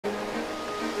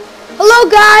Hello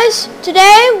guys,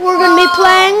 today we're going to be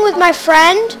playing with my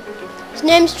friend. His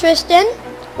name's Tristan.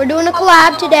 We're doing a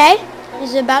collab today.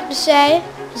 He's about to say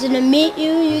he's going to meet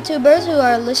you YouTubers who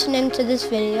are listening to this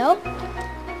video.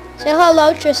 Say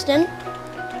hello, Tristan.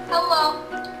 Hello.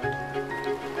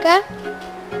 Okay?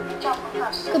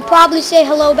 You could probably say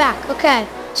hello back. Okay,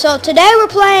 so today we're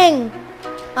playing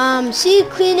Sea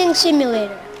Cleaning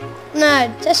Simulator. I'm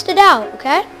going to test it out,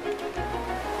 okay?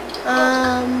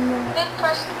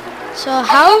 So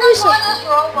how are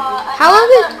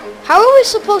we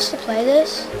supposed to play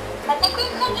this? I think we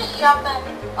can just jump in.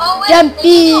 Oh wait, Jump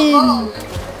in.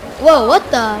 Whoa, what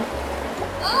the?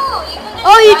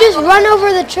 You just run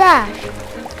over the trash.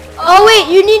 Oh wait,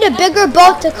 you need a bigger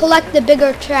boat to collect the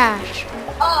bigger trash.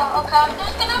 Oh, okay. I'm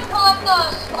just gonna collect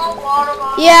the small water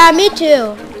bottles. Yeah, me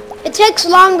too. It takes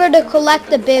longer to collect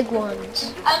the big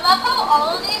ones. I love how all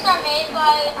of these are made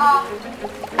by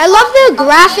I love the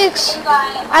graphics.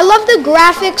 I love the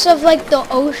graphics of like the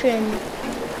ocean.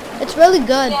 It's really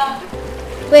good. Yeah.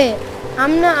 Wait,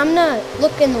 I'm not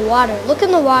look in the water. Look in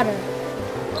the water.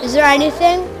 Is there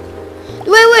anything?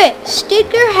 Wait.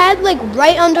 Stick your head like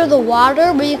right under the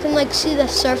water where you can like see the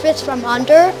surface from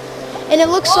under, and it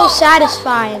looks so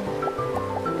satisfying.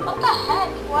 What the heck?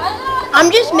 Why is there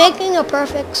I'm just making a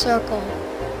perfect circle.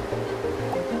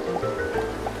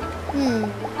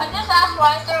 I just asked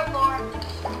why is there a board?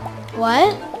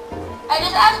 What? I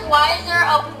just asked why is there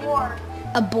a board?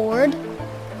 A board?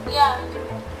 Yeah.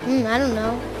 I don't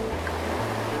know.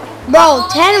 Bro,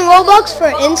 10 Robux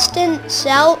for instant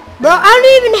sell. Bro, I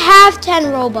don't even have 10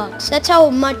 Robux. That's how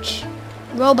much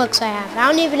Robux I have. I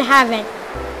don't even have it.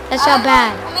 That's how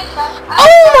bad.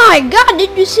 Oh my god,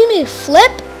 did you see me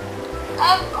flip?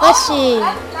 Let's see.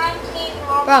 I have 19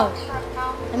 Robux Bro, right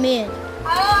now. I mean.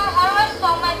 How do I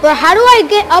sell my Bro, how do I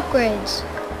get upgrades?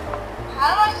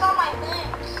 How do I sell my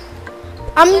things?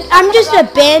 I'm just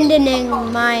abandoning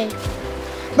my...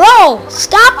 Bro,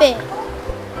 stop it.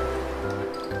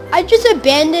 I just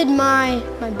abandoned my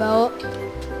boat.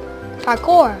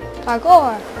 Parkour.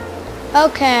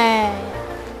 Okay.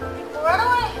 Where do I...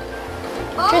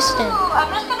 Tristan. I'm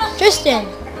just gonna Tristan.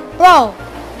 Bro,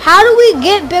 how do we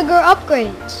get bigger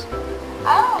upgrades?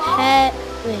 I don't know.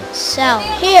 Wait, sell.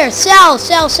 Here, sell.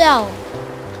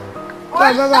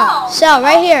 Where's Bro. Sell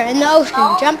right here in the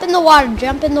ocean. Jump in the water.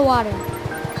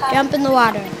 Okay. Jump in the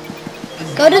water.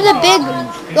 Go to the big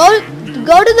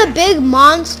go to the big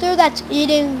monster that's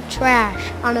eating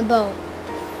trash on a boat.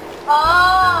 Oh,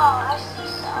 I see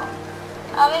so.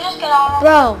 Let me just get on.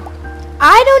 Bro,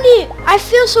 I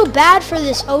feel so bad for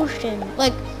this ocean.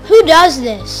 Like, who does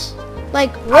this?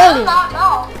 Like, I really? do not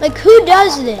know. Like, who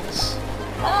does this?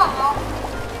 I don't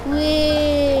know.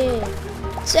 Wait.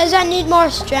 It says I need more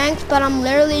strength, but I'm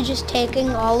literally just taking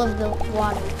all of the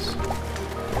waters.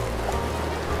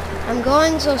 I'm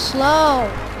going so slow.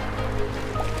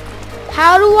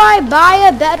 How do I buy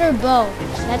a better boat?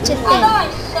 That's a How do thing. I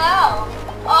sell?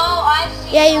 Oh, I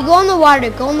see. Yeah, you go in the water.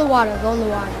 Go in the water. Oh,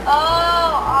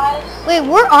 I see. Wait,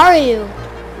 where are you?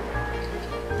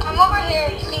 I'm over here,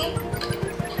 you see?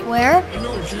 Where? I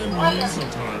know Jim means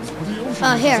sometimes, but the ocean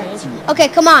Oh, is here. also Okay,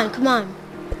 come on. Okay.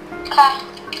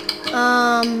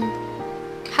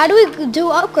 How do we do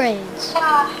upgrades?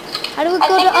 Yeah. How do we I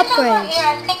go think to it's over upgrades? here. I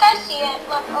think I see it.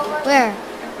 Look over. Where?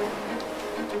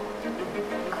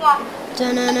 Come on.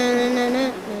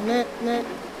 Da-na-na-na-na-na-na-na.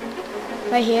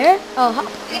 Right here? Oh,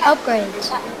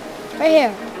 upgrades. Right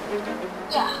here.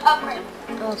 Yeah, upgrade.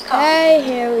 Okay,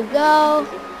 here we go.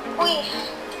 Wait,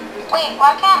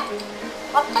 why can't?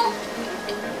 What the?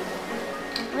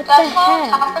 What the That's go on heck?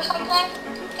 top or something?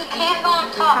 You can't go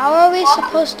on top. How are we What?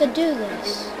 supposed to do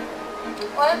this?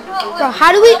 What if Bro,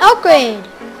 how do we upgrade?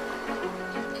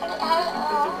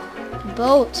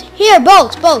 Boats. Here,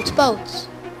 boats.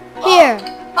 Here.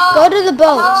 Go to the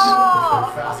boats.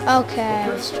 Oh. Okay, I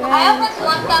have strength. like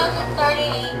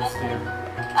 1,038.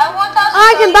 I have 1,038. Oh, I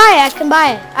can buy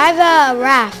it. I have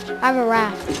a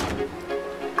raft.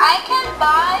 I can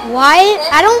buy. Why?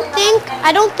 I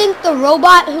don't think the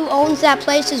robot who owns that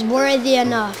place is worthy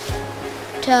enough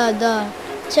to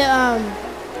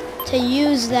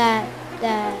use that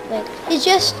like he's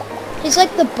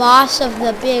like the boss of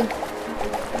the big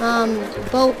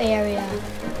boat area.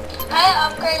 I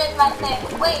upgraded my thing.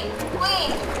 Wait.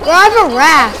 Bro, I have a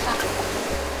raft.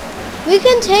 We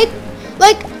can take,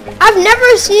 like, I've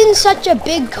never seen such a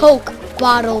big Coke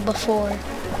bottle before.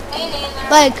 Me neither.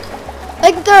 Like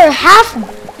they're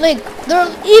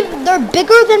they're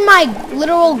bigger than my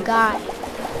literal guy.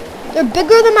 They're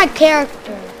bigger than my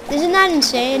character. Isn't that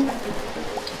insane?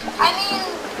 I mean,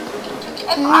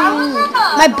 if I was in a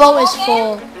My boat is normal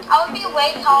full. game, I would be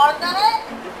way taller than it.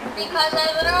 because I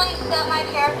literally set my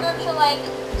character to like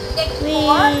 6'4",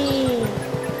 Wee.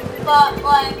 but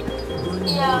like,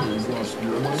 yeah.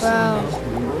 Bro.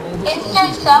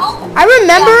 Instant cell? I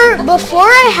remember before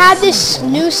I had this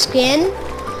new skin,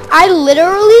 I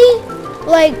literally,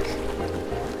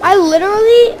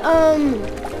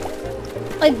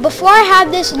 before I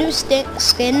had this new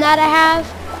skin that I have,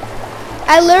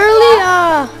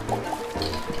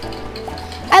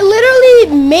 I literally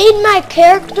made my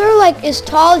character like as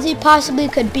tall as he possibly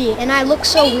could be, and I look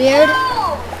so weird.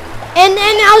 And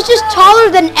I was just taller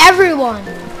than everyone.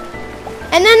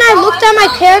 And then I looked at my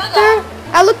character.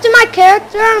 I looked at my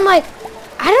character and I'm like,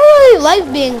 I don't really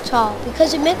like being tall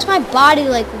because it makes my body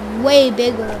like way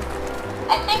bigger.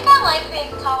 I think I like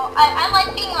being tall. I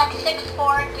like being like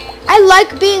 6'4", dude. I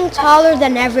like being taller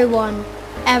than everyone,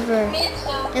 ever. Me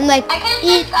too. And like,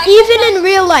 even in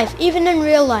real life,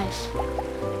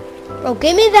 Bro,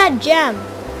 give me that gem.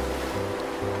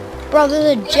 Bro,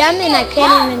 there's a gem and I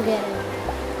can't even get it.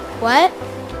 What?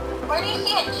 Where do you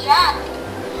see a gem?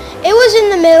 It was in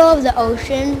the middle of the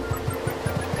ocean.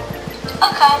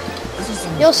 Okay.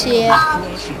 You'll see it.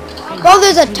 Bro,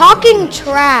 there's a talking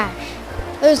trash.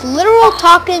 There's literal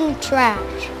talking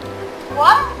trash.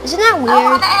 What? Isn't that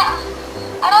weird?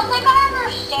 I don't think I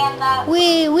understand that.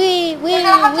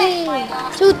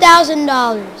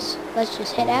 $2,000. Let's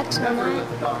just hit X on that.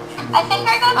 I think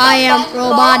I am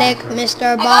robotic,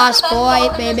 Mr. Boss Boy,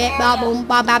 baby, ba boom,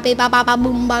 ba ba ba ba ba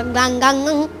boom, ba gang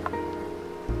gang.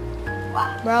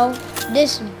 Bro,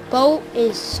 this boat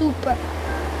is super.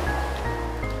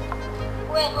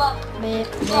 Wait, look.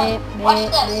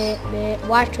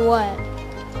 Watch what?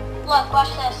 Look,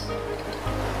 watch this.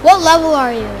 What level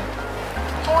are you?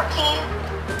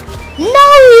 14. No,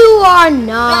 you are No, 2.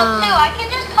 not. I can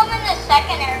just come in the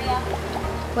second area.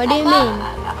 What do you mean?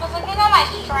 I was looking at my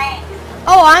strength.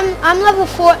 Oh, I'm level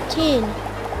 14.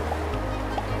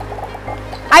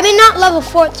 I mean, not level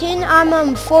 14.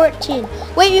 I'm 14.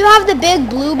 Wait, you have the big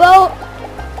blue boat?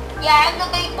 Yeah, I have the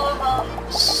big blue boat.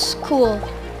 Cool.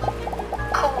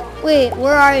 Cool. Wait,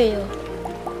 where are you?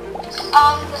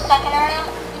 The second area.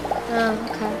 Oh,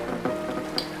 okay.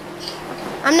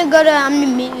 I'm gonna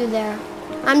meet you there.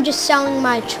 I'm just selling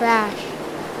my trash.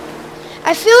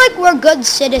 I feel like we're good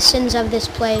citizens of this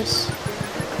place.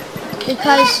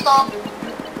 Because,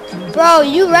 bro,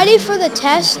 you ready for the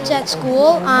tests at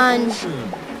school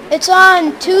it's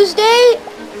on Tuesday,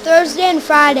 Thursday, and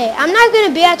Friday. I'm not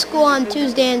gonna be at school on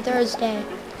Tuesday and Thursday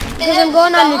because I'm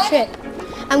going on a trip.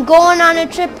 I'm going on a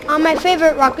trip on my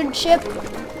favorite rocket ship.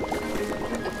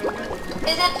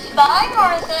 Is it spelling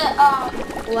or is it,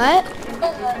 What?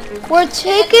 what is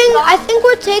it? I think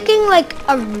we're taking like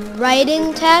a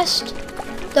writing test,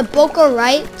 the book of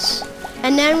rights,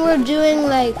 and then we're doing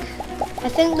like, I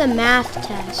think the math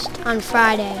test on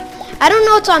Friday. I don't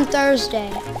know, it's on Thursday.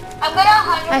 I'm gonna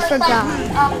 100% I forgot.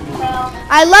 fail.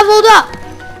 I leveled up.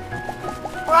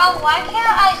 Bro, why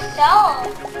can't I sell?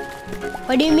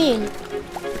 What do you mean?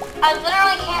 I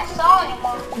literally can't sell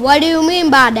anymore. What do you mean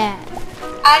by that?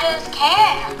 I just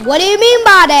can't. What do you mean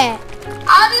by that?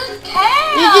 I just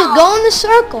can't. You just go in the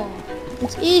circle.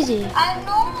 It's easy. I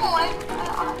know. I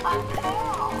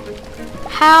can't.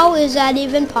 How is that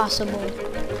even possible? I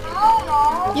don't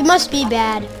know. You must be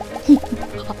bad.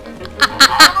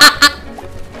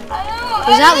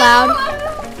 Was that loud?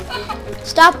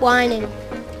 Stop whining.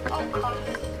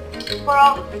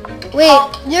 Bro. Wait,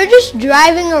 you're just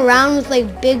driving around with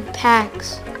like big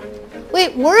packs.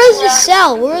 Wait, where is the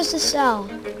cell? Where is the cell?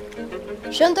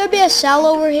 Shouldn't there be a cell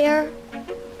over here?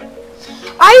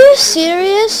 Are you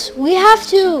serious? We have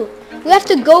to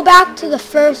go back to the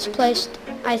first place,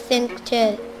 I think,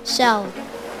 to sell.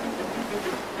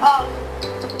 Oh.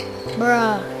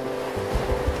 Bruh.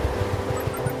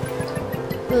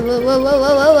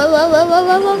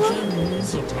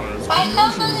 My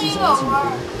stuff doesn't even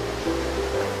work.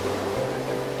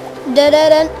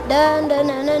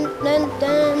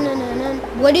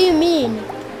 What do you mean?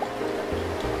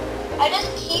 I just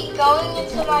keep going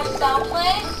into my cell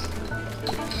place,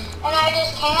 and I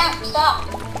just can't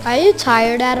stop. Are you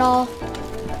tired at all?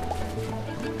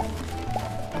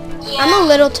 Yeah. I'm a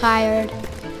little tired.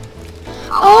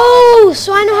 Oh,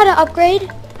 so I know how to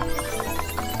upgrade?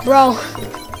 Bro.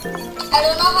 I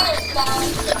don't know how to sell.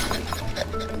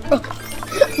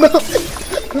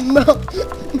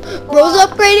 Bro's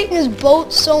upgrading his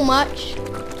boat so much.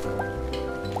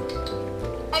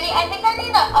 I think I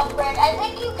need to upgrade. I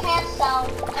think you can't sell.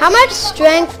 How much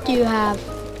strength do you have?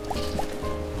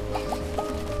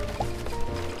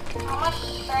 How much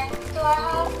strength do I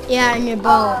have? Yeah, in your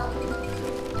bow.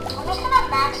 I'm just gonna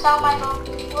max out my bow.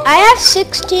 I have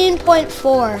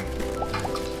 16.4.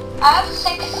 I have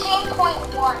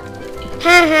 16.1.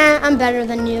 Haha, I'm better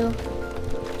than you.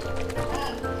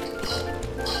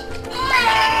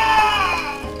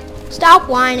 Stop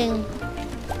whining.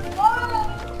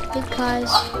 Because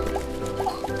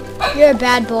you're a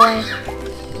bad boy.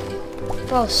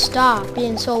 Bro, stop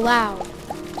being so loud.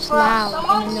 It's loud and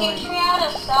Someone annoying. teach me how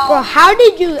to sell. Bro, how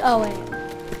did you, oh wait.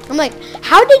 I'm like,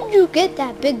 how did you get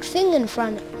that big thing in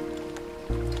front of?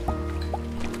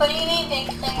 What do you mean big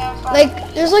thing in front?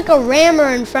 Like, there's like a rammer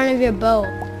in front of your boat.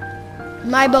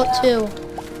 My boat too.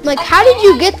 I'm like, how did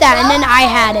you get that? And then I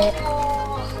had it.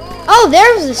 Oh,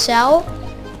 there's the cell.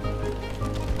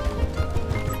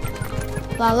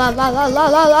 La la la la la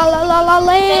la la la la la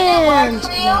land.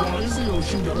 Why is the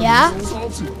ocean gotta Yeah? be so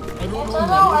salty? I don't know It why.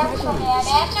 doesn't work for me. I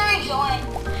have to rejoin.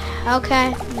 Okay,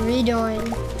 rejoin. Are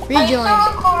you Rejoin. still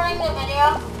recording the video?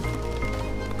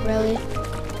 Really?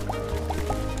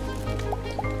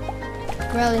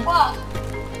 Really? What?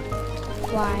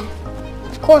 Why?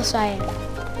 Of course I am.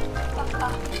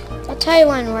 Okay. I'll tell you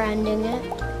when we're ending it.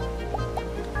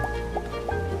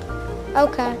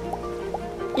 Okay.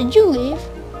 Did you leave?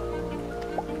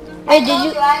 Wait, did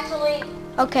you? I had to leave.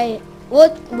 Okay.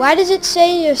 What? Why does it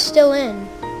say you're still in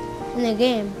the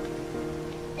game?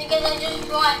 Because I just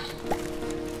joined.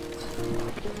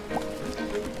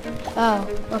 Oh,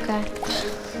 okay.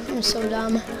 I'm so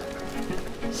dumb.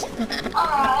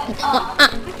 Alright.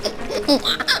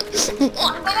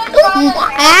 I'm gonna try to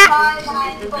verify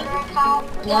my Twitter account.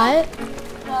 What? So,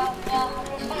 yeah,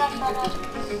 I'm just gonna try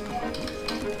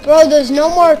to... Bro, there's no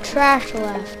more trash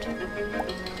left.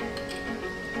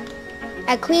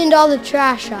 I cleaned all the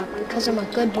trash up because I'm a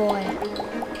good boy.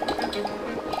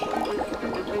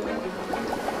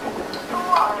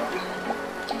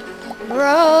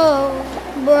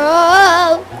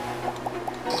 Bro.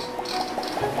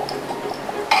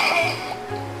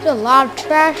 There's a lot of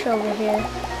trash over here.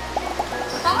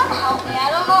 Someone help me. I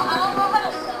don't know how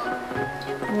to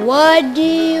sell. What do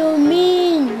you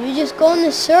mean? You just go in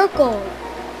the circle.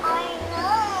 I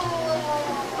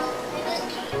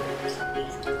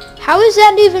know. How is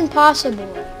that even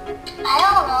possible? I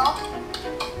don't know.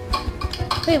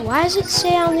 Wait, why does it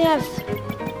say I only have...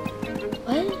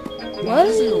 What? Why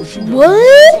is the ocean gotta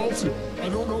What? be so salty? I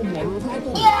don't know water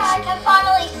problems. Yeah, I can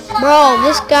finally sell. Bro,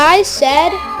 this guy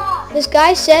said... Yeah. This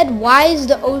guy said, why is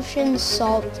the ocean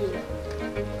salty?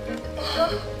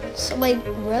 So, like,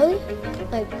 really?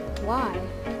 Like, why?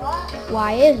 What?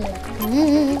 Why is it? I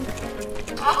don't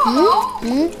know.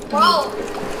 Bro,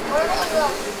 where did it go?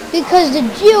 Because the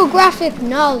geographic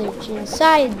knowledge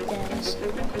inside this.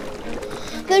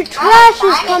 The trash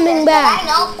is coming I back.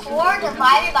 know 4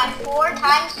 divided by 4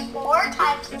 times 4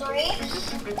 times 3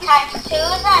 times 2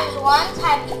 times 1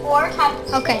 times 4 times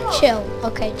 2. Okay, chill.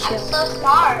 Okay, I'm chill. so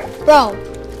smart. Bro,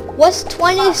 what's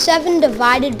 27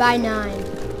 divided by 9?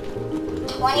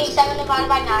 27 divided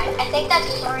by 9. I think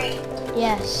that's 3.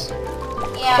 Yes.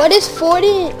 Yeah. What is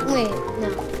 40? Wait, no.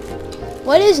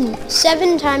 What is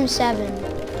 7 times 7?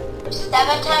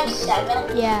 7 times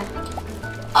 7? Yeah.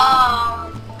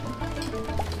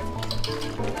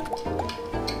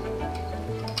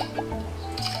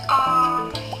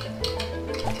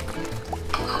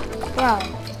 Bro,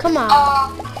 come on.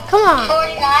 Come on.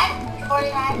 49?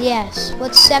 49? Yes.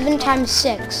 What's 7 times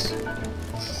 6?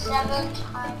 7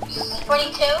 times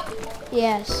 42?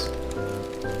 Yes.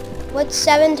 What's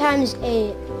 7 times 8?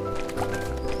 7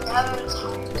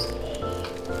 times 8.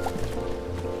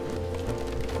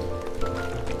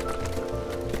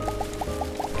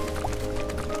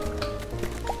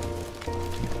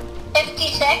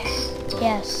 56?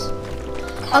 Yes.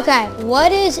 Okay,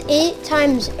 what is 8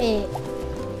 times 8?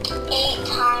 8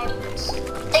 times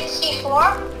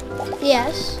 64?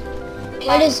 Yes.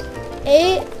 What is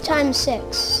 8 times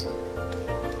 6?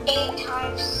 8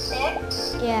 times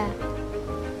 6? Yeah.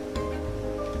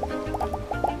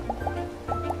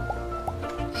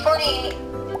 48.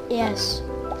 Yes.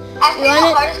 Ask me the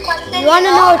hardest question You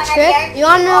wanna know a and I trick? guarantee You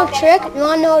wanna know I'll a get trick? one. You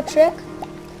wanna know a trick?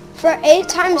 For 8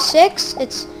 times 6,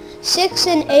 it's 6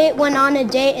 and 8 went on a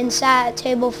date and sat at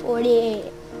table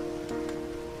 48.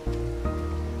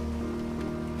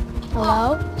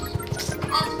 Hello?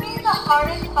 Ask me the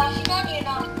hardest question, you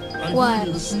know. I What?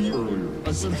 needed to see earlier.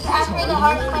 I said, Ask me the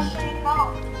hardest question, you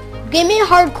know. Give me a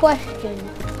hard question.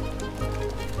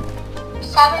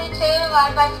 72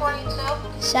 divided by 42?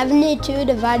 72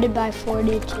 divided by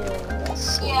 42. Let's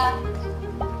see. Yeah.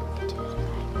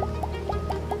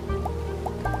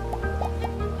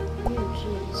 Oh,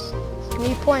 jeez.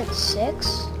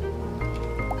 3.6?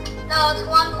 No, it's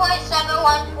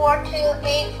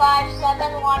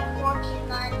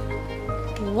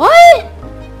 1.71428571429. What?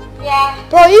 Yeah.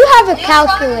 Bro, you have a You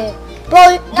calculator.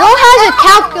 Bro has a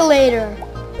calculator.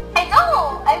 I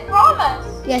know. I promise.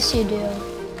 Yes, you do.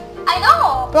 I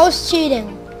know. Bro's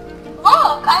cheating.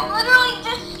 Look, I'm literally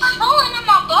just chilling in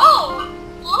my boat.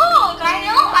 Look, I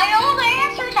know the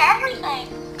answer to everything.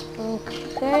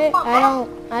 Okay,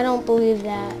 I don't believe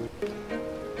that.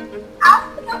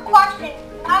 Ask me a question.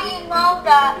 Now you know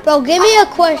that. Bro, give me a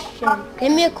question.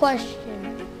 Give me a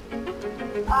question.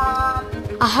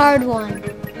 A hard one.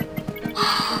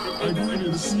 I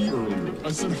greeted C earlier.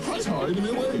 I said hi, and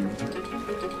they waved.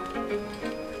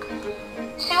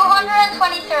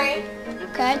 223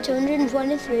 Okay,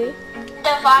 223.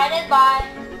 divided by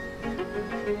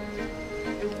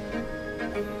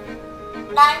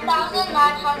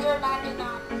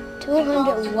 9,999.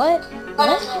 200 what?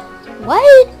 What is it? What?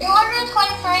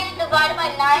 223 divided by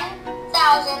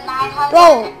 9,900.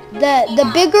 Bro, the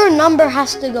bigger number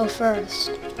has to go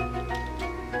first.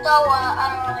 So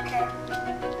I don't really care.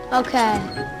 Okay,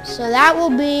 so that will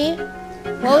be,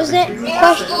 what was it?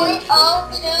 Question?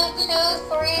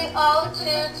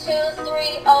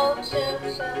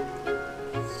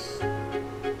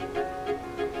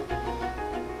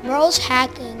 0.0223022. Bro's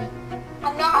hacking.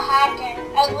 I'm not hacking.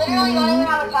 I literally don't even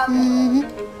have a calculator.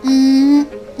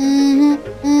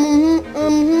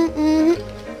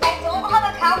 I don't have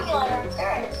a calculator. I'm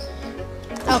serious.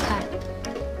 Okay.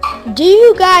 Do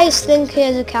you guys think he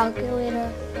has a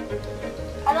calculator?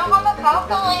 I don't have a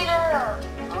calculator.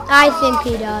 I think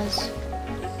he does.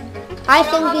 I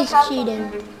think he's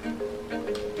cheating.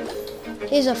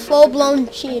 He's a full-blown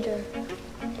cheater.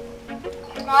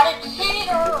 I'm not a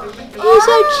cheater. He's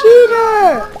a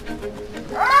cheater!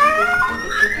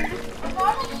 I'm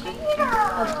not a cheater.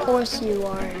 Of course you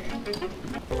are.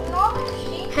 I'm not a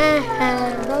cheater.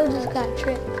 Haha, bro just got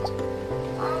tricked.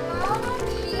 I'm not a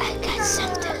cheater. I got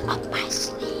something up my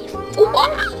sleeve.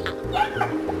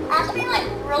 Ask me like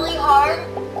really hard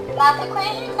math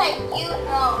equations that you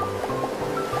know.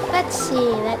 Let's see.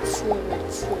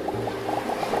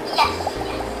 Yes.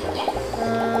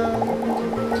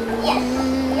 Yes.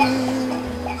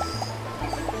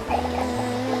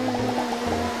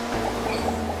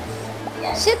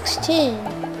 16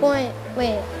 point,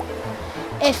 wait.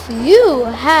 If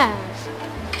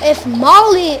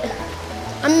Molly,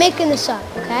 I'm making this up,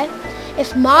 okay?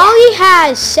 If Molly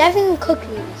has 7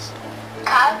 cookies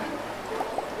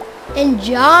and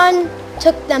John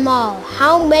took them all,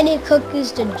 how many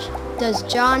cookies does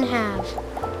John have?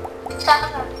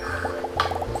 7.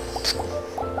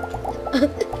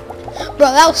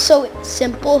 Bro, that was so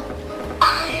simple.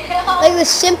 Like the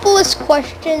simplest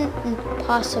question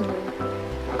possible.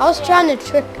 I was trying to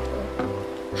trick you.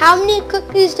 How many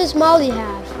cookies does Molly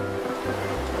have?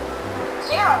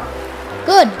 0.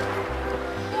 Good.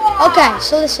 Yeah. Okay,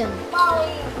 so listen.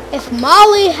 Molly. If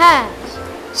Molly has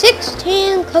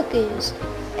 16 cookies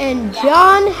and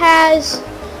John has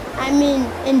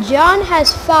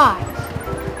 5.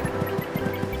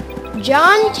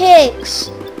 John takes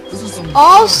This is some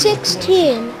all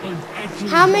 16. I've actually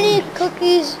How many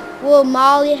cookies will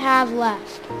Molly have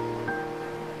left?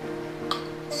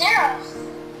 0.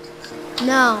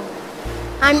 No.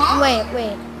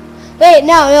 Wait.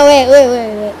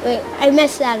 I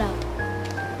messed that up.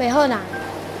 Wait, hold on.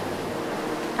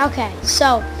 Okay,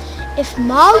 so if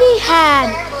Molly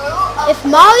has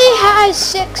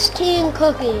 16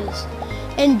 cookies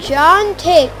and John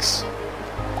takes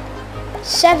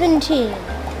 17,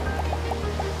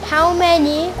 how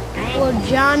many will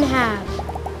John have?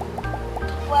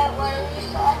 What did you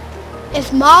say?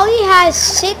 If Molly has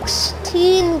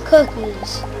 16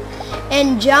 cookies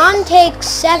and John takes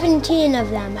 17 of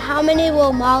them, how many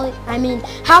will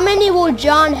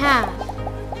John have?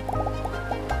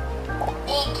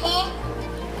 18.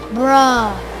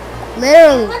 Bruh,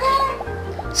 literally.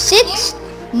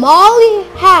 Molly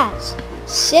has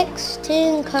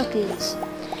 16 cookies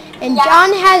and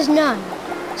John has none.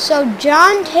 So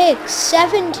John takes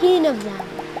 17 of them.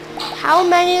 How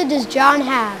many does John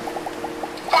have?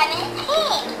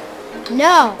 17.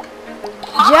 No.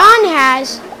 John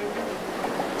has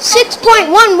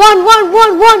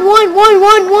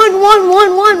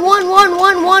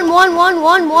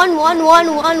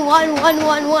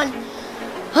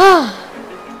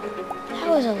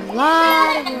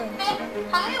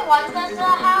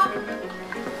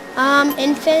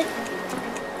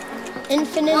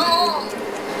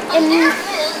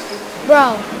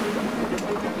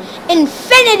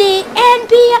 6.11111111111111111111111111111111111111111111111111111111111111111111111111111111111111111111111111111111111111111111111111111111111111111111111111111111111111111111111111111111111111111111111111111111111111111111111111111111111111111111111111111111111111111111111111111111111111111111111111111111111111111111111111111111111111111111111111111111111111111111111111111111111111111111111111111111111111111111111111111111111111111111111111111111111111111111111111111111111111111111111111111111111111111111111111111111111111111111111111111111111111111111111111111111111111111111111111111111111111111111111111111111111111111111111111111111111111111111111111111111111111111111111111111111111111111111111111111111111111111111111111111111Infinity and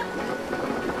beyond.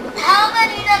 How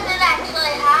many does it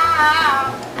actually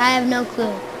have? I have no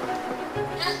clue.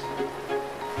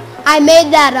 I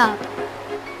made that up.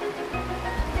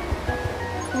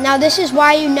 Now this is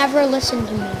why you never listen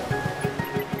to me.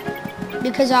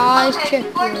 because I always Okay, trick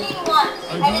you. 14 once.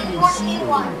 I did 14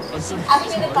 once. I said, Ask me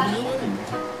the hi, question. Elaine.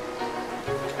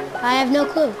 I have no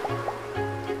clue.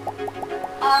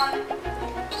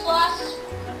 Plus,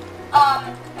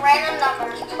 random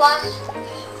numbers. Plus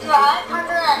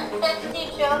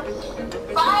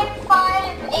 552.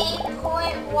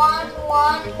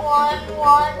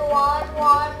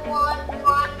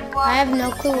 558.1111111111. I have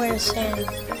no clue where to stand.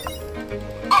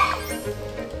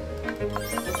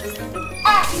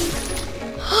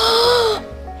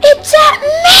 It's at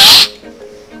me!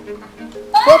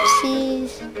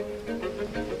 Whoopsies.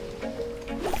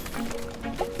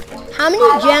 How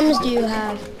many gems do you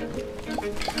have?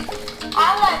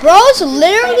 Bro's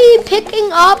literally picking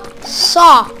up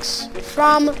socks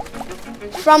from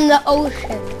the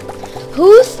ocean.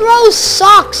 Who throws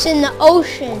socks in the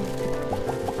ocean?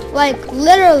 Like,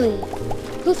 literally.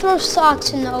 Who throws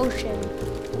socks in the ocean?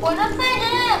 What if they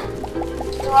didn't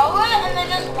throw it and they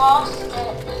just lost it?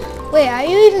 Wait, are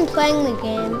you even playing the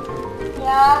game?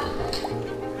 Yeah.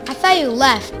 I thought you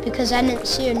left because I didn't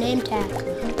see your name tag.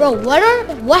 Bro, what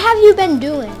have you been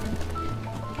doing?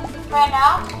 Right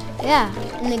now? Yeah,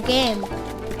 in the game.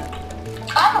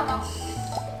 I don't know.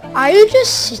 Are you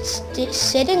just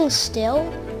sitting still?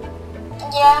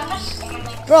 Yeah, I'm just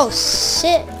standing. Bro,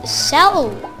 sell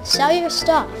your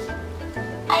stuff.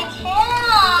 I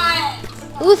can't.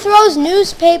 Who throws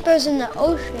newspapers in the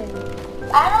ocean?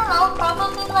 I don't know,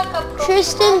 probably like a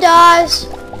Tristan does.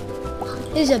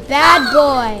 He's a bad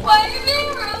boy. Why are you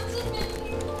being rude to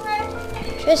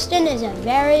me? Tristan is a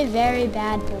very, very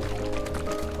bad boy.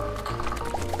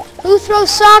 Who throws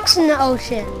socks in the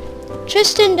ocean?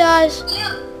 Tristan does.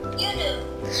 You do.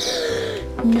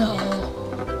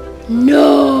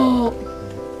 No.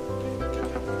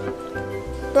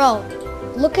 Bro,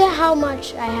 look at how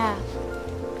much I have.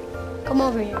 Come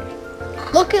over here.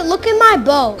 Look at my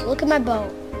bow. Look at my bow.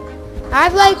 I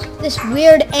have like this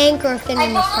weird anchor thing I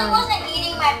in the totally front. wasn't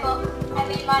eating my book. I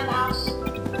mean my mouse.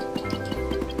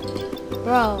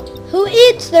 Bro, who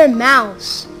eats their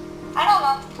mouse? I don't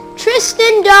know.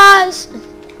 Tristan does.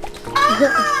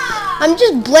 Ah! I'm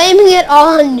just blaming it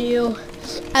all on you.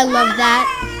 I love that.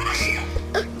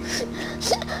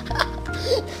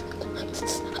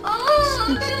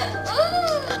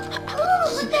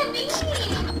 Look at me.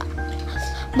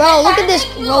 Bro, look at this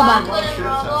robot.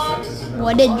 Roblox.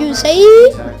 What did you say?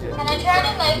 Can I try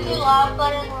to make you laugh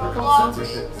but in Roblox?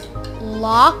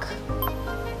 Lock?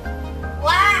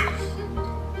 Laugh.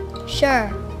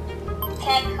 Sure.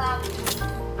 Okay, come.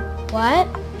 What?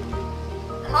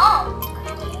 Come.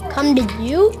 Come to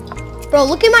you? Bro,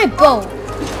 look at my bow.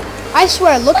 I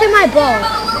swear, look at my bow.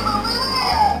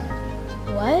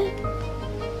 What?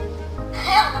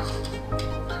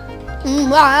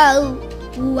 Wow.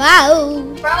 Wow.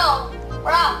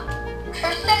 Bro.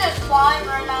 Tristan is flying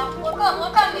right now. Look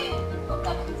at me. Look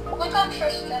at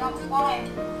Tristan. I'm flying.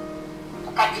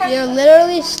 Look at Tristan. You're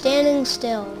literally standing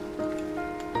still.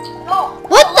 No.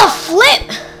 What the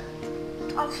flip?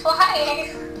 I'm flying.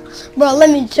 Bro, let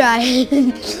me try.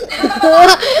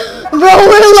 Bro,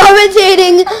 we're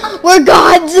levitating. We're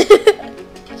gods.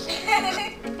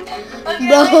 Okay,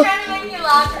 Bro. let me try to make you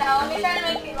laugh now. Let me try to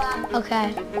make you laugh. Okay.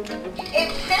 If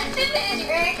Tristan is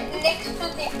right next to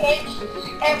the edge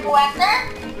of weather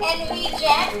and he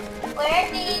jumps, where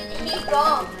did he go?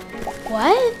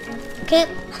 What? I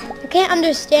can't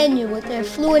understand you with their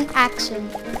fluent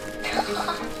accent.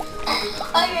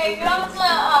 Okay, go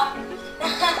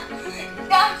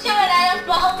to an island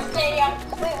ball stadium.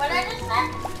 Wait, what did I just say?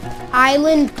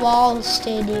 Island Ball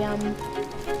Stadium.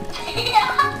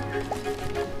 Yeah.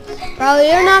 Bro,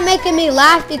 you're not making me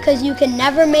laugh because you can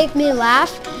never make me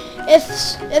laugh. If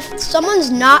someone's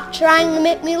not trying to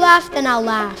make me laugh, then I'll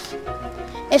laugh.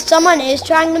 If someone is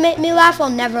trying to make me laugh, I'll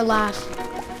never laugh.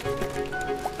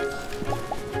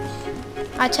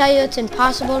 I tell you, it's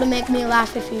impossible to make me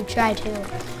laugh if you try to.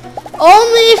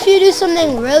 Only if you do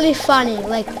something really funny,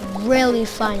 like really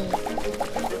funny.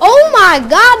 Oh my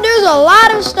God, there's a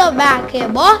lot of stuff back here,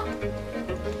 boy.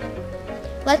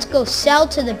 Let's go sell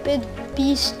to the big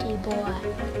beastie boy.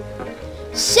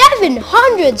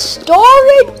 700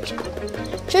 storage?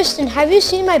 Tristan, have you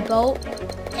seen my boat?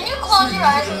 Can you close your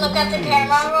eyes and look at the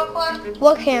camera real quick?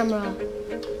 What camera?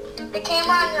 The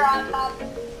camera on your iPad.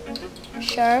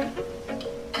 Sure.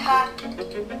 Okay.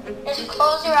 Just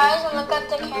close your eyes and look at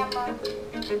the camera.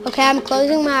 Okay, I'm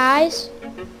closing my eyes.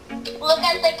 Look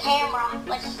at the camera,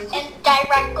 like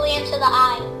directly into the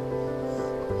eye.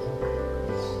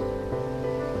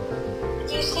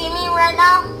 Do you see me right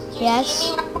now? Do you Yes.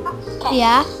 see me right now? Okay.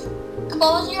 Yeah.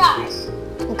 Close your eyes.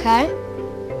 Okay.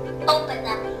 Open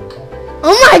them.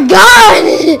 Oh my God!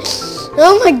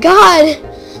 Oh my God!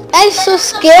 That's so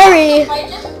scary. I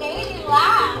just made you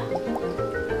laugh.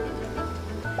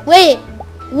 Wait.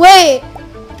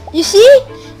 You see?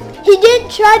 He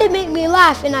didn't try to make me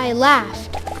laugh and I laughed.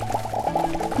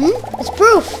 It's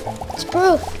proof. It's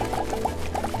proof.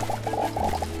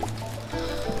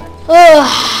 Ugh.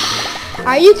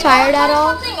 Are you tired at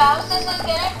all? Something else. This is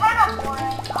getting kind of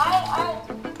boring.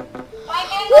 My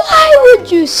game is Why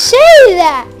would you say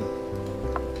that?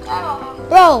 I don't know.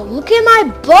 Bro, look at my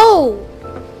bow.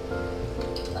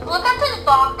 Look at this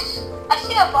box. I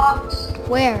see a box.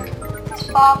 Where? This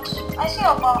box. I see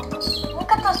a box.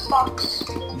 Look at this box.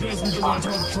 Just because I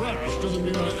talk trash doesn't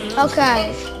mean I am. Okay.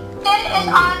 It is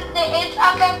on the edge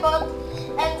of the boat,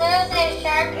 and there's a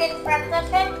shark in front of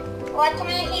him. What will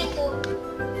he do?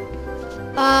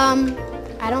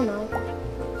 I don't know.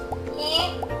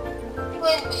 He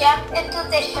will jump into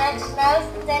the shark's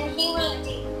mouth, then he will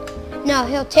do. No,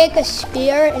 he'll take a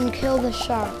spear and kill the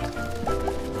shark.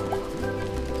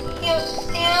 He'll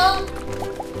steal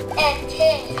a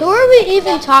tin. Who are we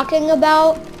even talking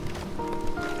about?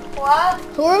 What?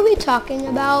 Who are we talking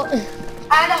about?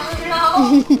 I don't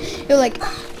know. You're like,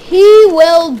 he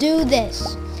will do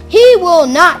this. He will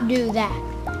not do that.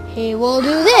 He will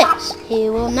do this. He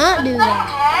will not do What the that.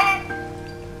 heck?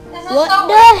 This is What so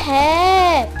the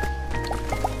heck?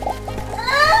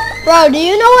 Bro, do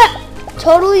you know what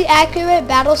totally accurate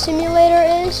battle simulator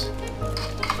is?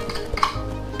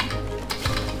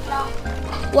 No.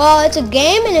 Well, it's a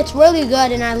game and it's really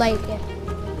good and I like it.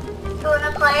 You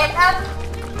wanna play it now?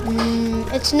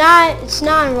 It's not in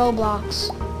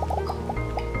Roblox.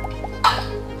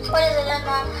 What is it in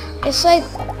then? It's like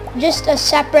just a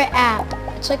separate app.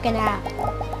 It's like an app.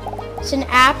 It's an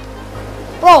app.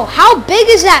 Bro, how big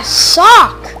is that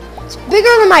sock? It's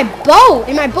bigger than my boat,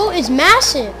 and my boat is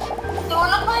massive. You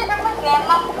wanna play a different game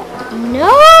now?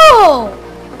 No!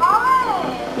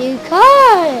 Why?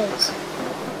 Because.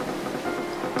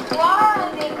 Why?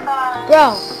 Because.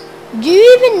 Bro, do you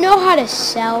even know how to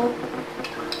sell?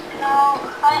 No.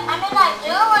 I mean I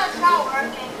do, but it's not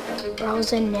working.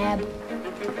 Bro's a neb.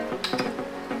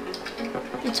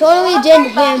 You totally didn't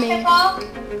hear me. You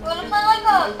wanna play like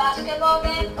a basketball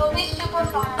game? It'll be super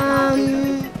fun.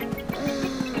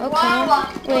 Okay.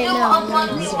 Wait, no.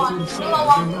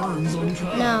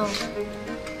 No.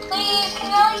 Please, can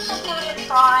you at least just give it a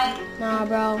try? Nah,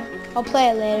 bro. I'll play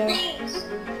it later. Please.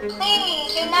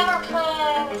 Please, you never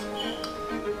play with me.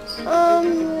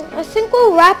 I think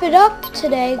we'll wrap it up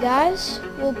today, guys.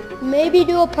 We'll maybe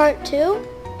do a part 2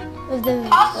 of the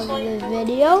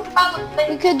video.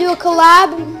 We could do a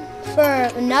collab for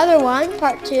another one,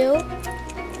 part 2.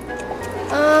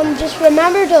 Just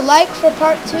remember to like for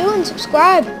part 2 and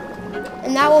subscribe.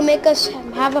 And that will make us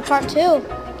have a part 2.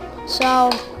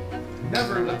 So,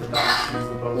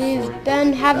 we've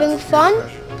been having fun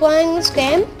playing this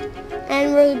game.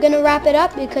 And we're going to wrap it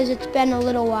up because it's been a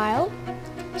little while.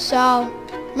 So,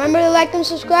 remember to like and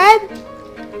subscribe.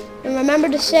 And remember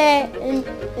to say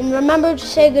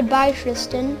goodbye,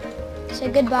 Tristan. Say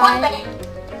goodbye.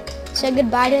 Say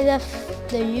goodbye to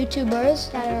the YouTubers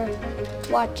that are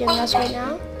watching us right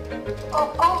now.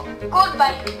 Oh,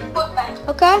 goodbye. Goodbye.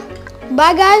 Okay.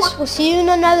 Bye, guys. We'll see you in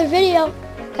another video.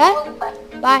 Okay? Goodbye.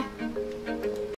 Bye.